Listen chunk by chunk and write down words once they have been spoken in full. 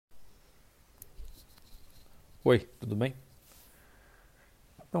Oi, tudo bem?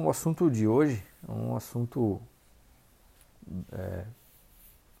 Então, o assunto de hoje é um assunto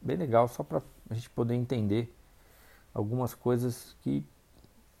bem legal, só para a gente poder entender algumas coisas que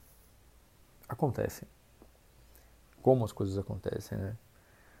acontecem, como as coisas acontecem, né?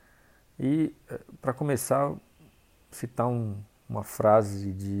 E, para começar, citar uma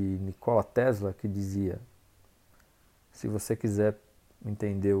frase de Nikola Tesla que dizia: se você quiser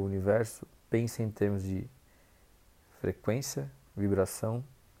entender o universo, pense em termos de frequência, vibração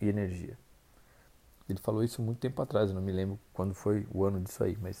e energia. Ele falou isso muito tempo atrás, eu não me lembro quando foi o ano disso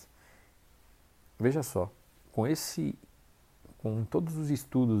aí, mas veja só, com esse com todos os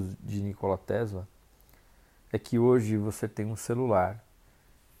estudos de Nikola Tesla, é que hoje você tem um celular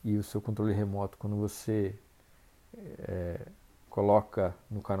e o seu controle remoto, quando você coloca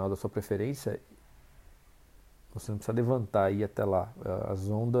no canal da sua preferência, você não precisa levantar e ir até lá. As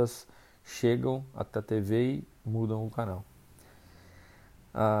ondas chegam até a TV e mudam o canal.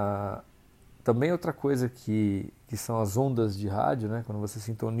 Ah, também outra coisa que são as ondas de rádio, né? Quando você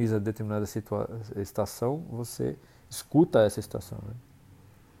sintoniza determinada estação, você escuta essa estação. Né?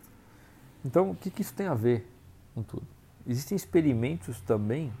 Então, o que isso tem a ver com tudo? Existem experimentos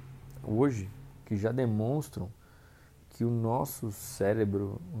também, hoje, que já demonstram que o nosso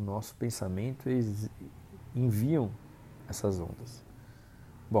cérebro, o nosso pensamento, eles enviam essas ondas.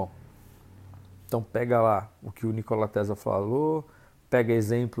 Bom, então pega lá o que o Nikola Tesla falou, pega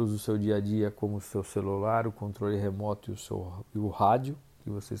exemplos do seu dia a dia, como o seu celular, o controle remoto e o rádio que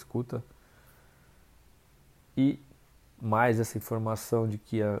você escuta, e mais essa informação de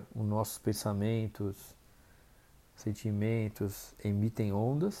que os nossos pensamentos, sentimentos emitem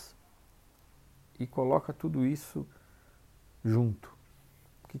ondas e coloca tudo isso junto.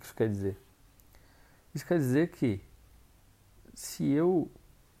 O que isso quer dizer? Isso quer dizer que se eu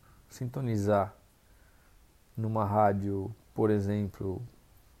sintonizar numa rádio, por exemplo,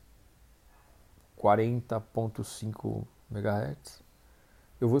 40.5 MHz,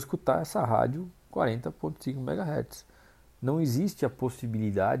 eu vou escutar essa rádio 40.5 MHz. Não existe a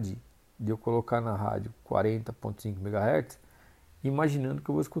possibilidade de eu colocar na rádio 40.5 MHz imaginando que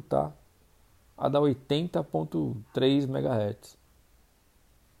eu vou escutar a da 80.3 MHz.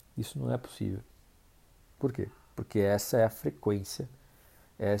 Isso não é possível. Por quê? Porque essa é a frequência,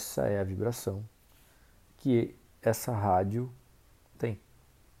 essa é a vibração que essa rádio tem.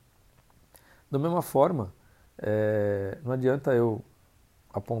 Da mesma forma, não adianta eu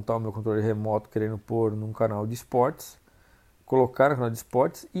apontar o meu controle remoto querendo pôr num canal de esportes, colocar no canal de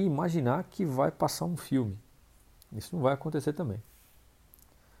esportes e imaginar que vai passar um filme. Isso não vai acontecer também.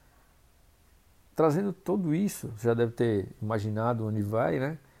 Trazendo tudo isso, você já deve ter imaginado onde vai,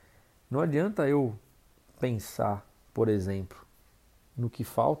 né? Não adianta eu pensar, por exemplo, no que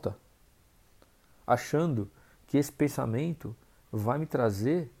falta, achando que esse pensamento vai me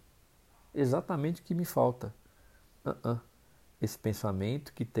trazer exatamente o que me falta. Esse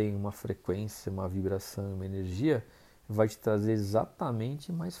pensamento que tem uma frequência, uma vibração, uma energia, vai te trazer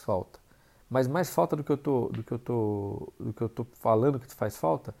exatamente mais falta. Mas mais falta do que eu tô falando que te faz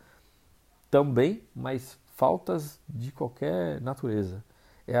falta, também, mas faltas de qualquer natureza.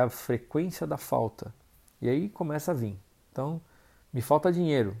 É a frequência da falta. E aí começa a vir. Então, me falta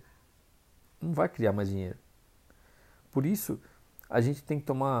dinheiro. Não vai criar mais dinheiro. Por isso, a gente tem que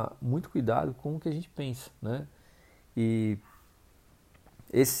tomar muito cuidado com o que a gente pensa, né? E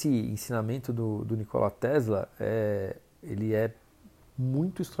esse ensinamento do Nikola Tesla, ele é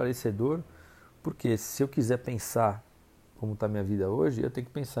muito esclarecedor, porque se eu quiser pensar como está a minha vida hoje, eu tenho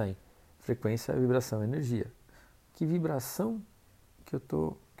que pensar em frequência, vibração, energia. Que vibração que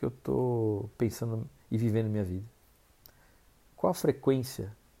eu tô pensando e vivendo minha vida? Qual a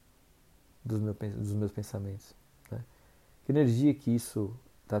frequência dos meus pensamentos? Né? Que energia que isso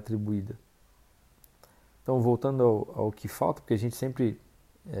está atribuída? Então, voltando ao que falta, porque a gente sempre,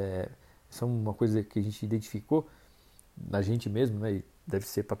 isso é uma coisa que a gente identificou na gente mesmo, né? E deve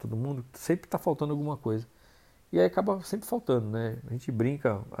ser para todo mundo, sempre está faltando alguma coisa. E aí acaba sempre faltando, né? A gente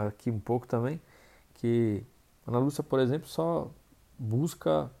brinca aqui um pouco também, que a Ana Lúcia, por exemplo, só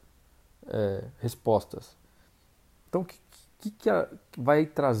busca respostas. Então, que vai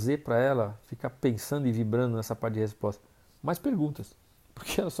trazer para ela ficar pensando e vibrando nessa parte de resposta? Mais perguntas,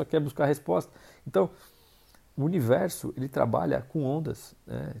 porque ela só quer buscar resposta. Então, o universo, ele trabalha com ondas.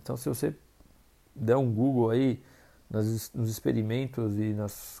 Né? Então, se você der um Google aí nos experimentos e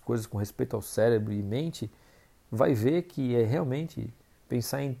nas coisas com respeito ao cérebro e mente, vai ver que é realmente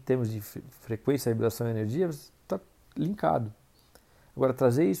pensar em termos de frequência, vibração e energia está linkado. Agora,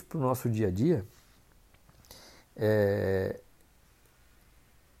 trazer isso para o nosso dia a dia é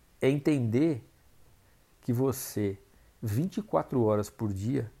entender que que você, 24 horas por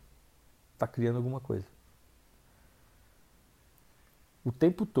dia, está criando alguma coisa. O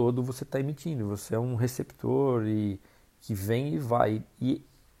tempo todo você está emitindo, você é um receptor que vem e vai. E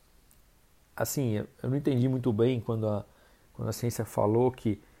assim, eu não entendi muito bem quando a ciência falou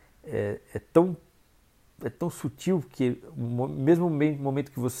que é tão sutil que mesmo no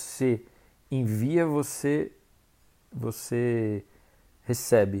momento que você envia, você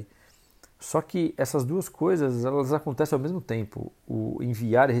recebe. Só que essas duas coisas, elas acontecem ao mesmo tempo. O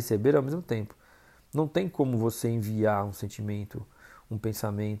enviar e receber ao mesmo tempo. Não tem como você enviar um sentimento, um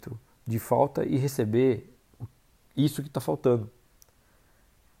pensamento de falta e receber isso que está faltando.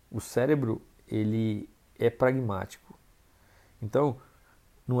 O cérebro, ele é pragmático. Então,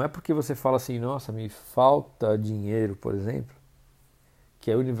 não é porque você fala assim, nossa, me falta dinheiro, por exemplo,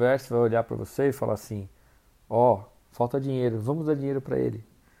 que aí o universo vai olhar para você e falar assim, ó, falta dinheiro, vamos dar dinheiro para ele.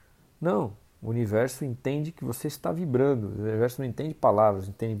 Não, o universo entende que você está vibrando. O universo não entende palavras,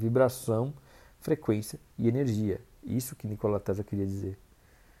 entende vibração, frequência e energia. Isso que Nikola Tesla queria dizer.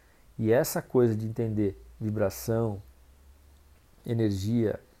 E essa coisa de entender vibração,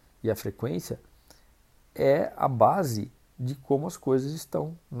 energia e a frequência é a base de como as coisas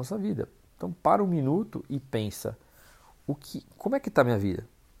estão na nossa vida. Então, para um minuto e pensa, como é que está a minha vida?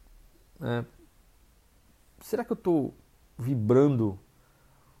 Será que eu estou vibrando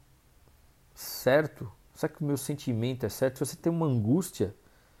certo? Será que o meu sentimento é certo? Se você tem uma angústia,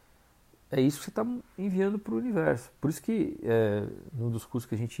 é isso que você está enviando para o universo. Por isso que num dos cursos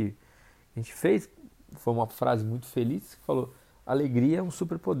que a gente fez, foi uma frase muito feliz que falou: alegria é um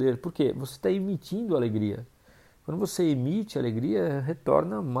superpoder. Por quê? Você está emitindo alegria. Quando você emite alegria,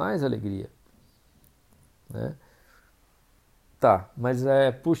 retorna mais alegria. Né? Tá, mas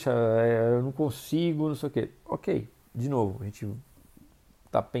eu não consigo, não sei o quê. Ok, de novo, a gente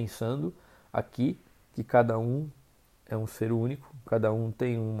está pensando aqui que cada um é um ser único, cada um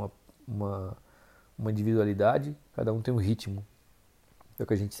tem uma individualidade, cada um tem um ritmo. É o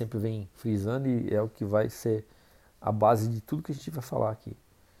que a gente sempre vem frisando e é o que vai ser a base de tudo que a gente vai falar aqui.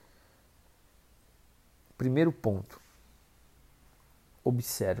 Primeiro ponto,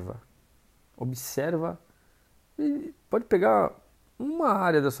 observa. Observa, e pode pegar uma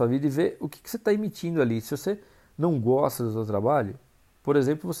área da sua vida e ver o que você está emitindo ali. Se você não gosta do seu trabalho, por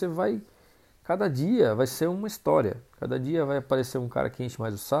exemplo, cada dia vai ser uma história. Cada dia vai aparecer um cara que enche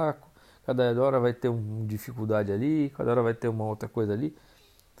mais o saco, cada hora vai ter uma dificuldade ali, cada hora vai ter uma outra coisa ali.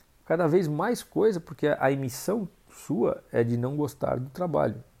 Cada vez mais coisa, porque a emissão sua é de não gostar do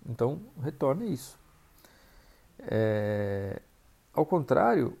trabalho. Então, retorna isso. Ao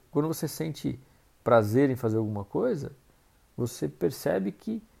contrário, quando você sente prazer em fazer alguma coisa, você percebe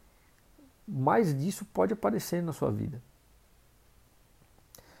que mais disso pode aparecer na sua vida.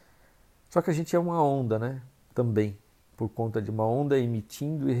 Só que a gente é uma onda, né? Também, por conta de uma onda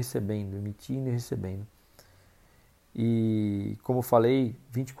emitindo e recebendo, emitindo e recebendo. E, como eu falei,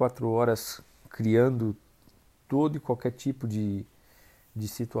 24 horas criando todo e qualquer tipo de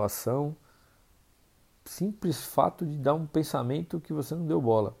situação, simples fato de dar um pensamento que você não deu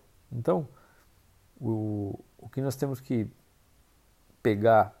bola. Então, o que nós temos que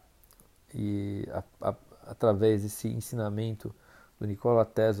pegar e através desse ensinamento do Nikola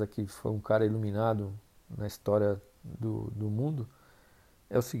Tesla, que foi um cara iluminado na história do mundo,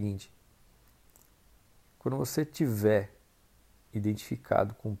 é o seguinte: quando você tiver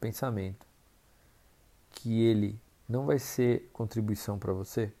identificado com um pensamento que ele não vai ser contribuição para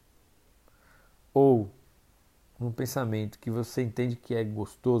você, ou um pensamento que você entende que é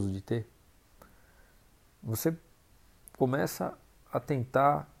gostoso de ter, você começa a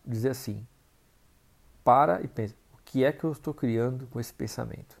tentar dizer assim, para e pensa, o que é que eu estou criando com esse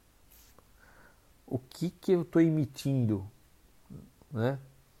pensamento? O que eu estou emitindo? Né?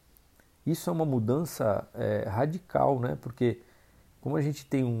 Isso é uma mudança radical, né? Porque como a gente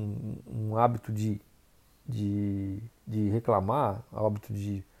tem um hábito de reclamar, hábito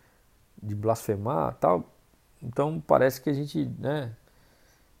de blasfemar, tal, então parece que a gente, né,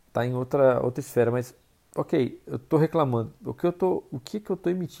 tá em outra esfera, mas ok, eu estou reclamando. O que eu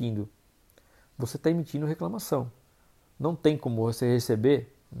estou emitindo? Você está emitindo reclamação. Não tem como você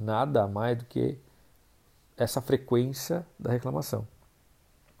receber nada mais do que essa frequência da reclamação.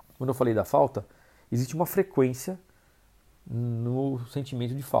 Quando eu falei da falta, existe uma frequência no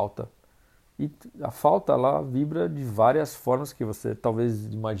sentimento de falta. E a falta lá vibra de várias formas que você talvez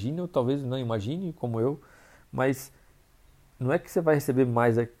imagine ou talvez não imagine, como eu, mas não é que você vai receber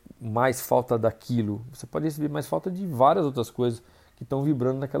mais falta daquilo, você pode receber mais falta de várias outras coisas que estão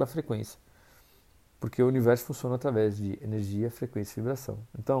vibrando naquela frequência. Porque o universo funciona através de energia, frequência e vibração.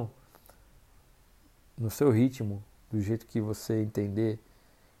 Então, no seu ritmo, do jeito que você entender,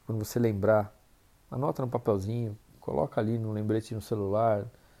 quando você lembrar, anota no papelzinho, coloca ali no lembrete no celular,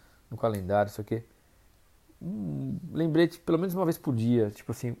 no calendário, isso aqui. Lembrete pelo menos uma vez por dia,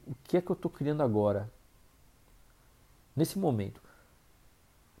 tipo assim, o que é que eu estou criando agora? Nesse momento.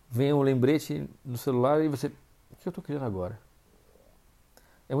 Vem um lembrete no celular e você, o que eu estou criando agora?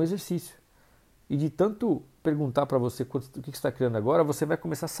 É um exercício. E de tanto perguntar para você o que você está criando agora, você vai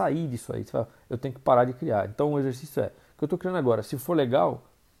começar a sair disso aí. Você fala, eu tenho que parar de criar. Então o exercício é, o que eu estou criando agora? Se for legal,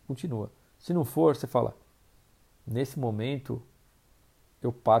 continua. Se não for, você fala, nesse momento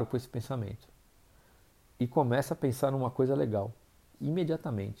eu paro com esse pensamento. E começa a pensar numa coisa legal.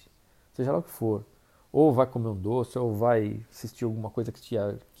 Imediatamente. Seja lá o que for. Ou vai comer um doce, ou vai assistir alguma coisa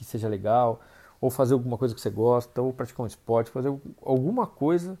que seja legal, ou fazer alguma coisa que você gosta, ou praticar um esporte, fazer alguma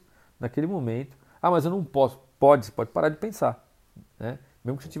coisa naquele momento. Ah, mas eu não posso. Você pode parar de pensar. Né?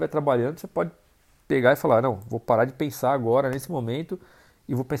 Mesmo que você estiver trabalhando, você pode pegar e falar, não, vou parar de pensar agora, nesse momento,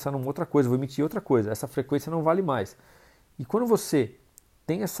 e vou pensar numa outra coisa, vou emitir outra coisa. Essa frequência não vale mais. E quando você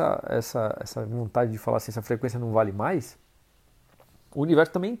tem essa vontade de falar assim, essa frequência não vale mais, o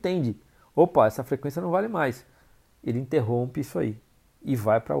universo também entende. Opa, essa frequência não vale mais. Ele interrompe isso aí e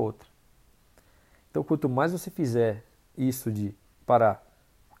vai para outra. Então, quanto mais você fizer isso de parar,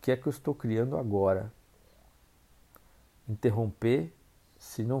 o que é que eu estou criando agora? Interromper,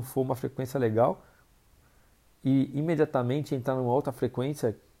 se não for uma frequência legal, e imediatamente entrar numa outra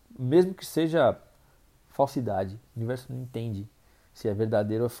frequência, mesmo que seja falsidade. O universo não entende se é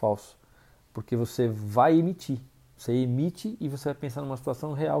verdadeiro ou falso, porque você vai emitir. Você emite e você vai pensar numa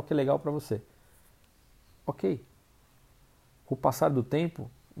situação real que é legal para você. Ok. Com o passar do tempo,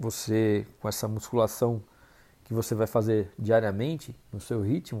 você, com essa musculação que você vai fazer diariamente, no seu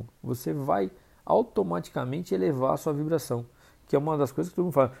ritmo, você vai automaticamente elevar a sua vibração. Que é uma das coisas que todo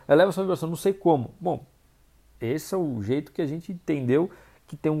mundo fala. Eleva a sua vibração, não sei como. Bom, esse é o jeito que a gente entendeu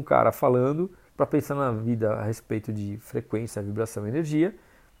que tem um cara falando para pensar na vida a respeito de frequência, vibração e energia.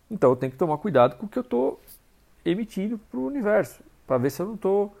 Então eu tenho que tomar cuidado com o que eu estou emitindo para o universo, para ver se eu não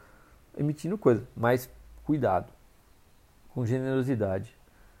estou emitindo coisa. Mas cuidado, com generosidade.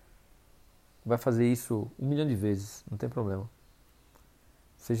 Vai fazer isso 1 milhão de vezes, não tem problema.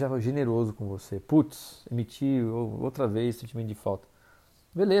 Seja generoso com você. Putz, emiti outra vez sentimento de falta.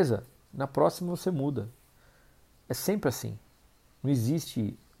 Beleza, na próxima você muda. É sempre assim. Não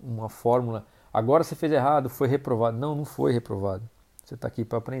existe uma fórmula. Agora você fez errado, foi reprovado. Não, não foi reprovado. Você está aqui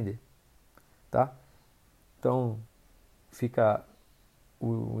para aprender. Tá? Então, fica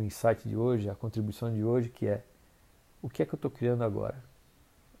o insight de hoje, a contribuição de hoje, que é o que é que eu estou criando agora?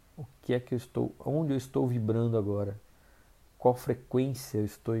 O que é que eu estou, onde eu estou vibrando agora? Qual frequência eu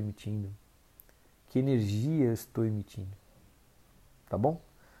estou emitindo? Que energia eu estou emitindo? Tá bom?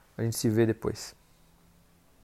 A gente se vê depois.